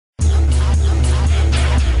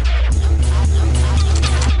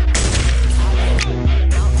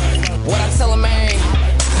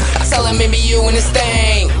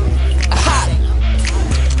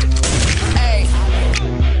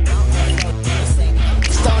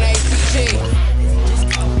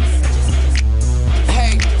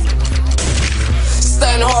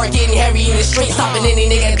carry in the streets. Stopping any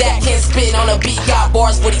nigga that can't spit on a beat. Got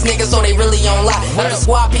bars for these niggas, so they really on lock. I'm the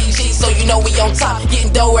squad PG, so you know we on top.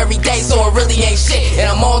 Getting dough every day, so it really ain't shit. And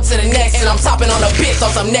I'm on to the next, and I'm topping on the bitch.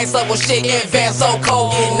 On some next level shit, advanced so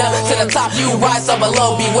cold. Getting up to the top, you rise so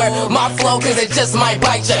below. Beware my flow, cause it just might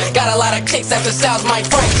bite ya. Got a lot of kicks after styles might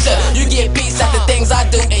fright ya. You get beats at the things I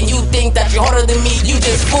do, and you think that you're harder than me. You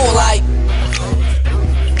just fool like.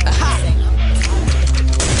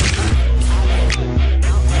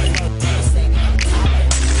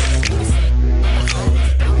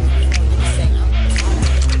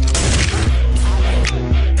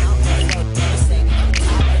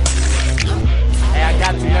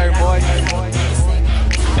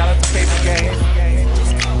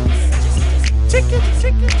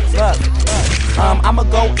 I'ma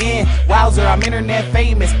go in, wowzer, I'm internet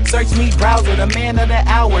famous. Search me browser, the man of the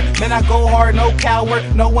hour. Man, I go hard, no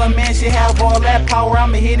coward. No one man should have all that power.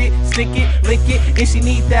 I'ma hit it, stick it, lick it, and she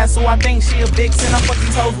need that, so I think she a vixen. I fuck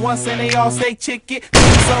these hoes once and they all say chick it.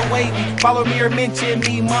 So wavy, follow me or mention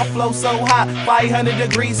me. My flow so hot, 500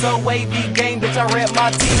 degrees, so wavy. Game, bitch, I rep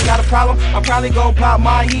my team. Got a problem? I'm probably gon' pop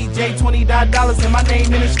my heat. J-20 dollars and my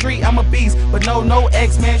name in the street. I'm a beast, but no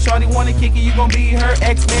X-Man. Shorty wanna kick it, you gon' be her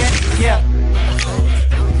X-Man. Yeah.